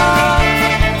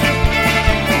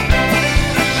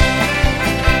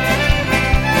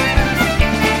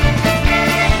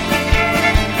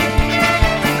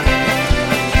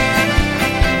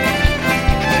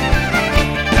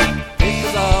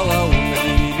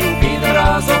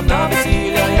 На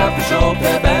весілля я прийшов,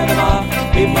 тебе нема,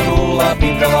 підманула,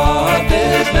 підвела,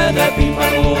 ти ж мене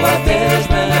підманула, ти ж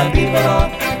мене підвела,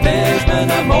 ти ж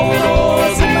мене молодого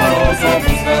з морозом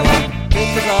звела. Ти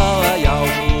казала, я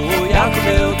уму, я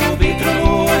купив тобі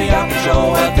труну, я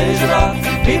прийшов, а ти жива,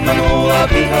 підманула,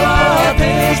 підвела,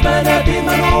 ти ж мене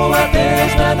підманула, ти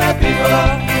ж мене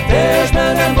підвела, ти ж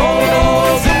мене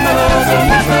молодого з морозом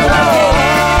звела.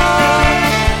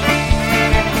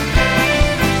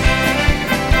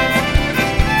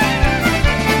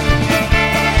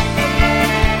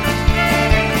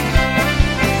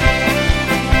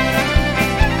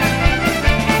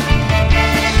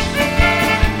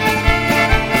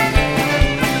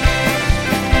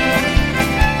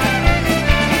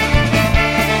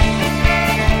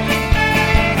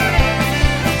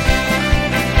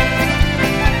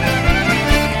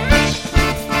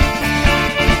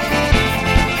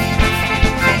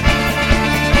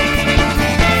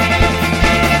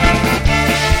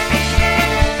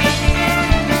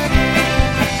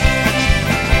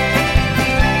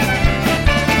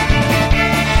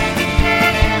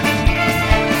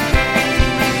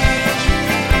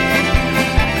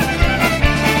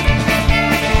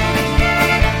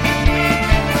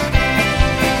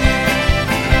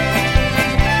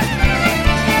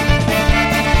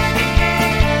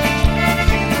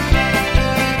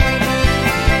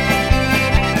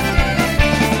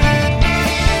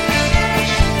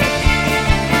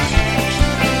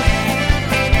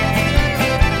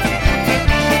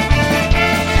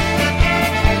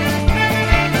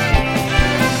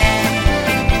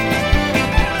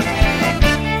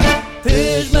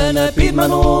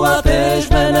 Підманула, ти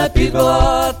ж мене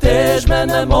підвела, ти ж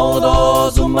мене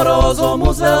молодого з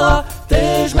морозом звела,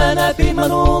 ти ж мене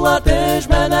підманула, ти ж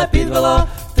мене підвела,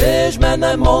 ти ж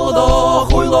мене молодого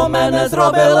хуйло мене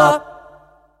зробила.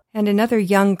 And another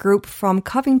young group from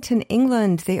Covington,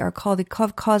 England. They are called the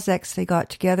Cov Cossacks. They got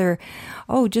together,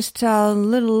 just a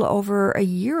little over a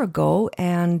year ago,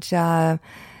 and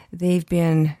they've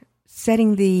been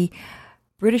setting the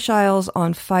British Isles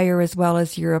on fire as well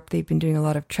as Europe. They've been doing a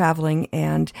lot of traveling,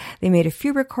 and they made a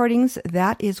few recordings.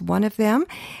 That is one of them,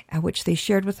 which they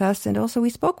shared with us, and also we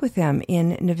spoke with them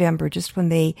in November,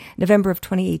 November of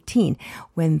 2018,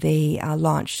 when they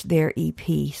launched their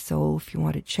EP. So if you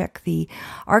want to check the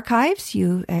archives,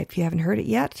 if you haven't heard it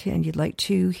yet, and you'd like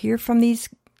to hear from these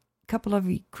couple of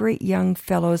great young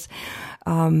fellows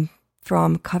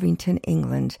from Covington,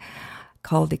 England,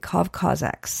 called the Cov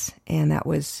Cossacks, and that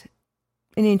was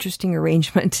an interesting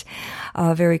arrangement,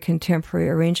 a very contemporary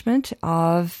arrangement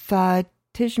of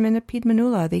Tij Mena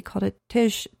Pidmanula. They called it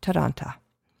Tij Taranta.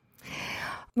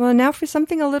 Well, now for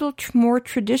something a little more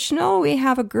traditional, we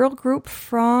have a girl group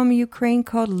from Ukraine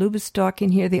called Lubistok,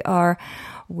 and here they are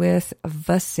with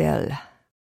Vasel.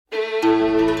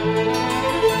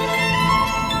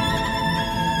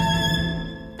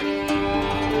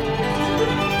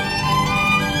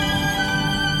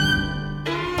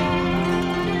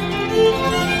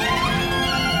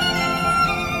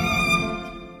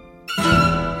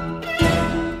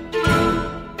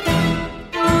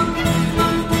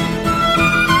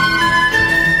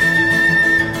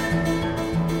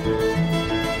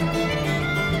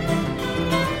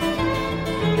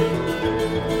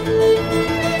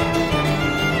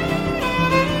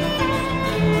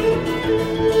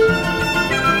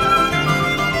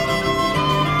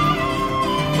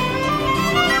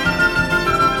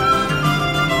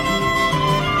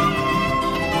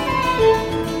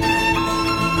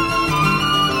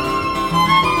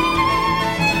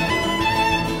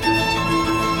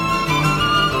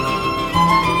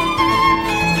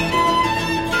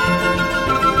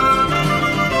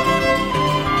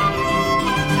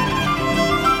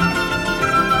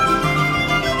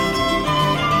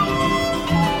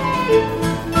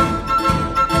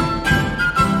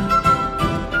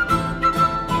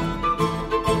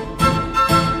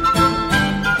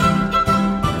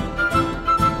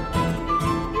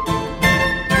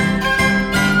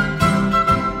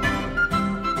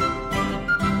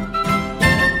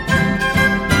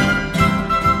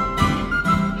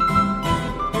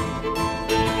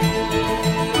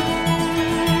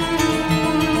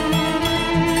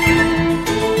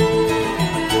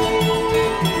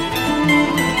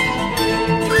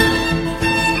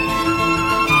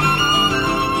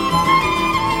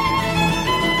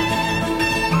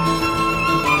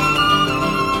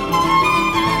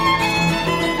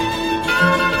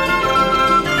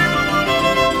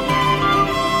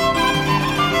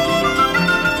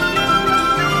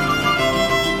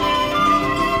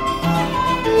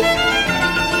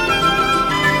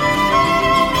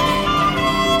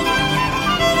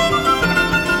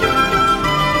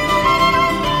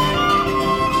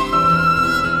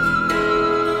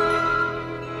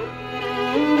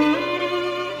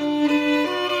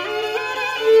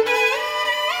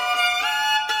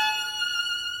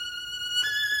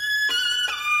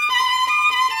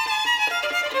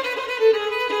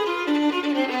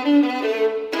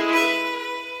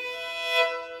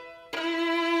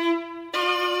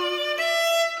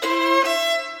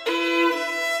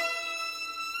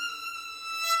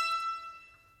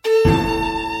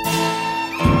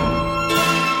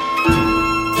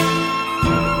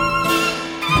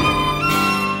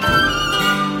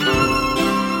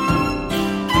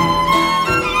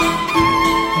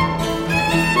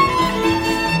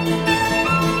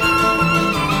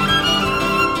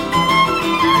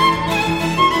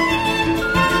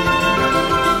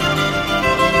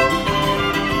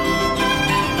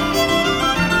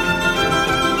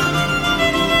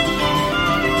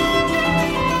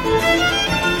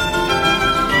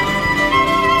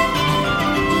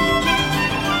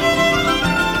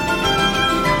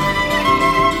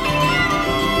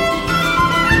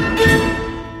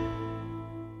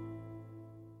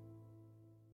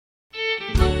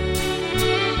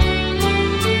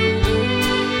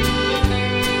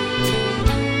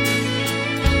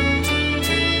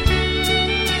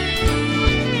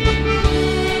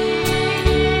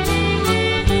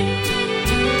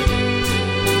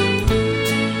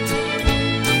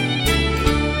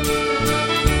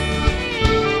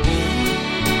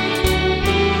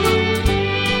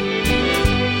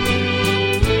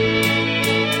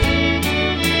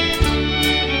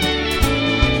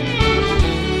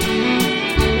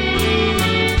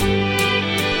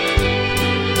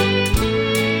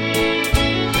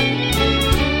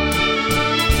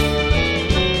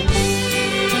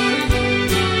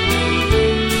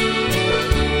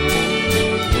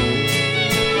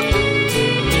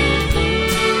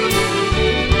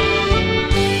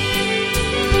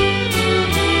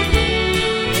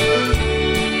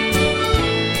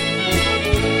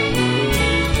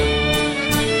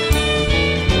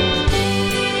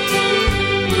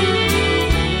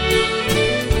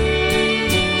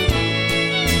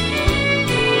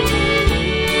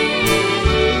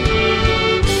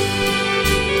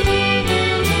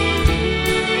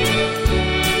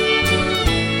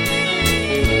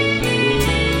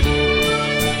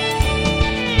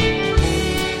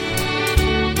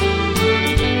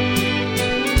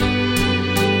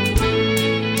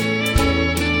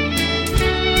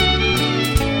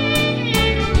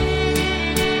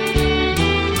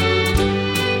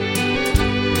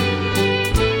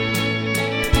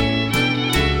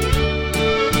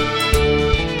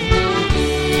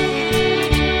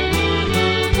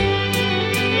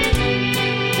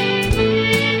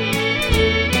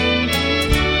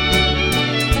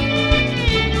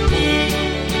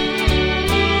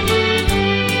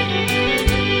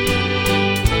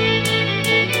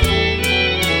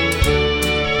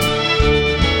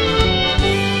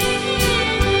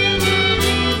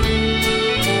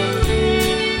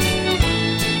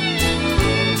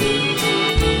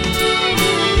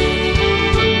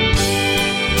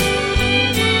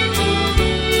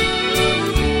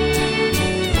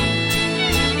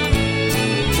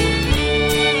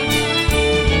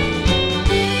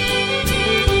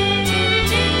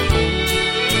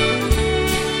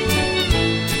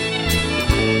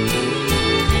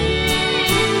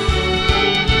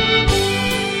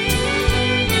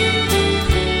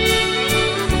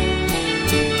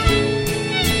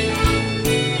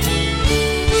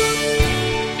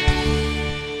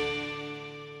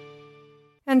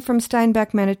 and from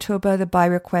Steinbach, Manitoba, the By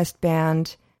Request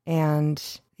Band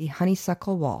and the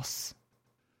Honeysuckle Waltz.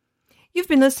 You've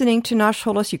been listening to Nash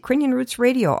Holos Ukrainian Roots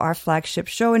Radio, our flagship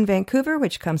show in Vancouver,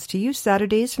 which comes to you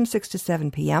Saturdays from 6 to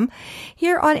 7 p.m.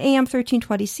 here on AM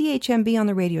 1320 CHMB on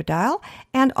the radio dial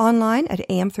and online at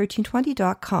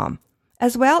am1320.com,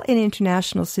 as well in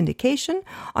international syndication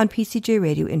on PCJ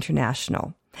Radio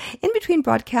International. In between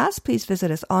broadcasts, please visit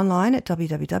us online at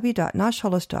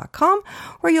www.nashholos.com,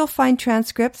 where you'll find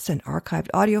transcripts and archived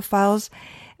audio files,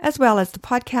 as well as the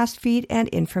podcast feed and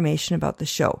information about the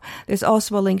show. There's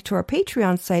also a link to our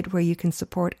Patreon site where you can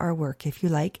support our work if you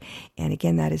like. And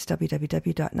again, that is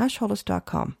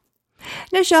www.nashholos.com.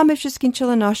 На жаль, ми вже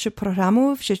скінчили нашу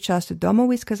програму, вже час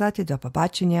додому і сказати до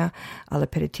побачення, але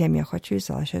перед тим я хочу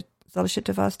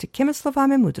залишити вас такими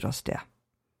словами мудрості.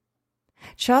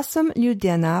 Часом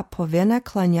людина повинна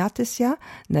кланятися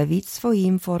навіть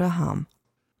своїм ворогам.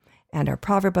 And our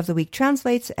proverb of the week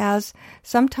translates as,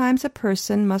 sometimes a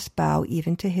person must bow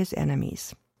even to his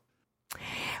enemies.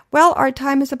 Well, our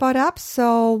time is about up,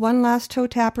 so one last toe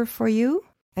tapper for you.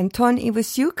 Anton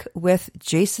Iwasyuk with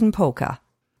Jason Polka.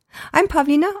 I'm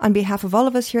Pavlina, on behalf of all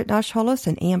of us here at Nash Holos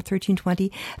and AM 1320.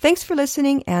 Thanks for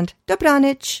listening, and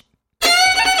Dobranic!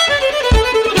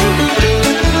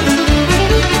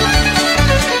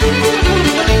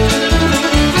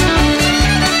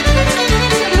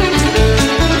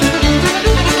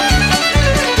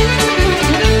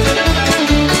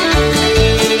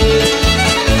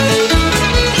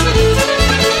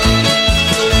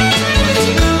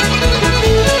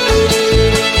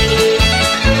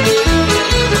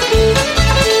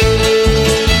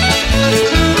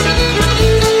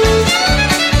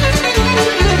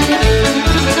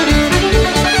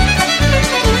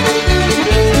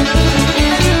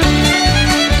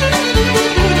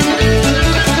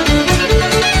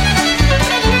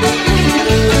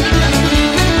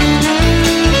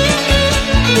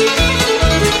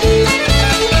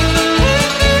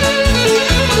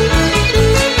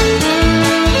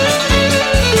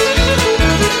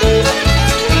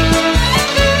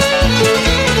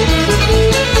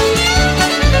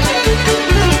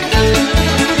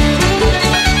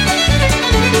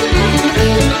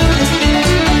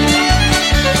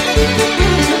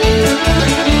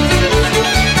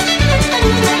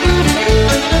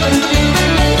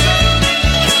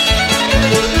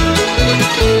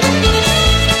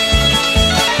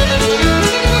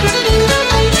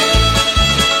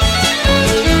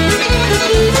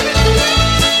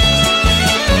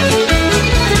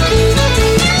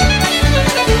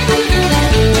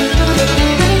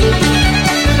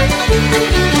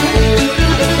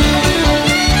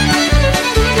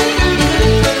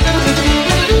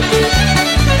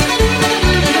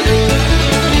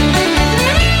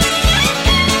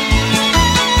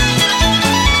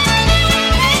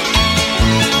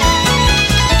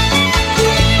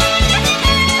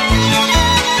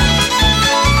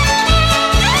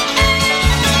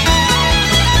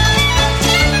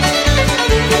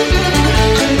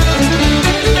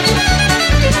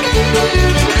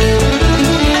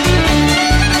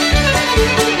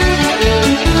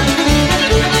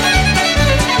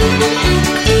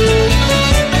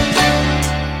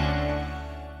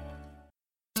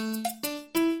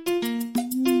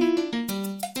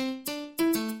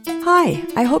 Hi,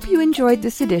 I hope you enjoyed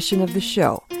this edition of the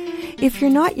show. If you're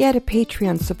not yet a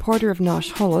Patreon supporter of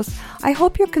Nash Holos, I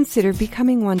hope you'll consider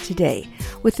becoming one today,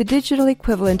 with the digital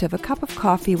equivalent of a cup of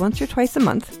coffee once or twice a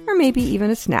month, or maybe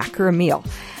even a snack or a meal.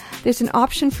 There's an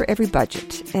option for every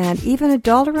budget, and even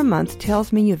 $1 a month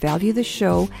tells me you value the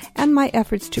show and my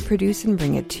efforts to produce and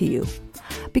bring it to you.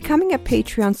 Becoming a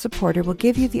Patreon supporter will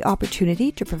give you the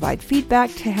opportunity to provide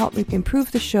feedback to help me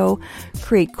improve the show,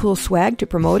 create cool swag to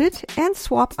promote it, and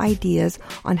swap ideas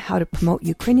on how to promote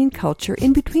Ukrainian culture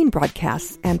in between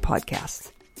broadcasts and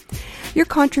podcasts. Your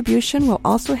contribution will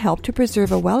also help to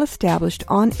preserve a well-established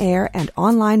on-air and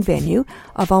online venue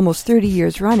of almost 30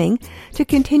 years running to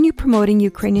continue promoting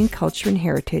Ukrainian culture and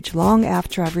heritage long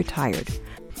after I've retired.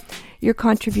 Your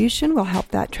contribution will help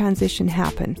that transition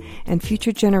happen, and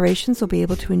future generations will be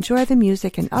able to enjoy the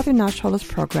music and other Nash Holos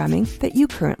programming that you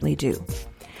currently do.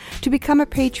 To become a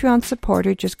Patreon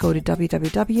supporter, just go to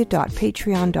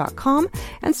www.patreon.com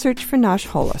and search for Nash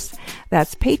Holos.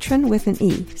 That's patron with an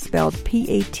E, spelled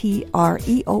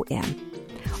Patreon.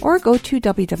 Or go to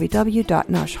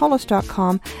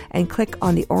www.nashholos.com and click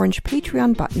on the orange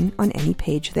Patreon button on any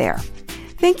page there.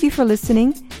 Thank you for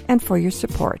listening and for your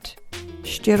support.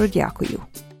 Щиро дякую.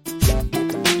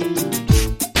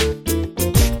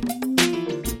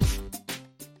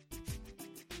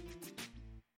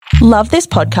 Love this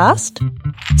podcast?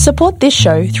 Support this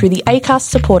show through the Acast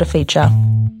supporter feature.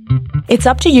 It's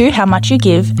up to you how much you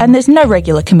give, and there's no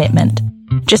regular commitment.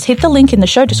 Just hit the link in the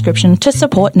show description to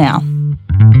support now.